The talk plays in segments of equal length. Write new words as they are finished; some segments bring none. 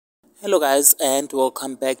Hello guys, and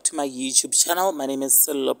welcome back to my YouTube channel. My name is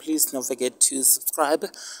Slee. Please don't forget to subscribe,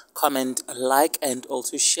 comment, like, and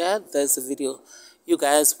also share this video. You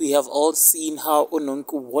guys, we have all seen how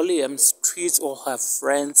Nonku Williams treats all her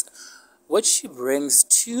friends, what she brings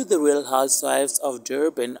to the Real Housewives of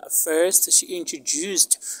Durban. First, she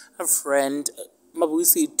introduced her friend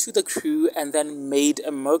Mabusi to the crew and then made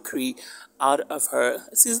a mockery out of her.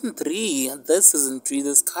 This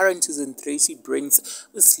current season 3, she brings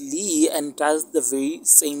Slee and does the very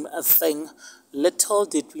same thing. Little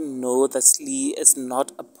did we know that Slee is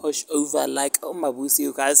not a pushover like Mabusi,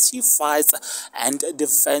 you guys. She fights and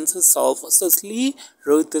defends herself. So Slee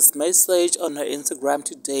wrote this message on her Instagram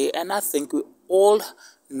today, and I think we all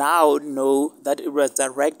now know that it was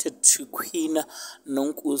directed to Queen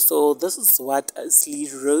Nonku. So this is what Slee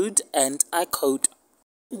wrote, and I quote: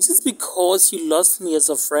 "Just because you lost me as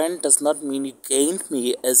a friend does not mean you gained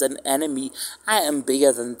me as an enemy. I am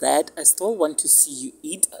bigger than that. I still want to see you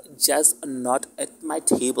eat, just not at my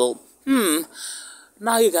table."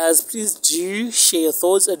 Now you guys, please do share your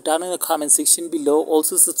thoughts down in the comment section below.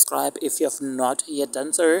 Also subscribe if you have not yet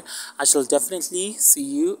done so. I shall definitely see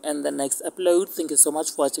you in the next upload. Thank you so much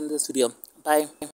for watching this video. Bye.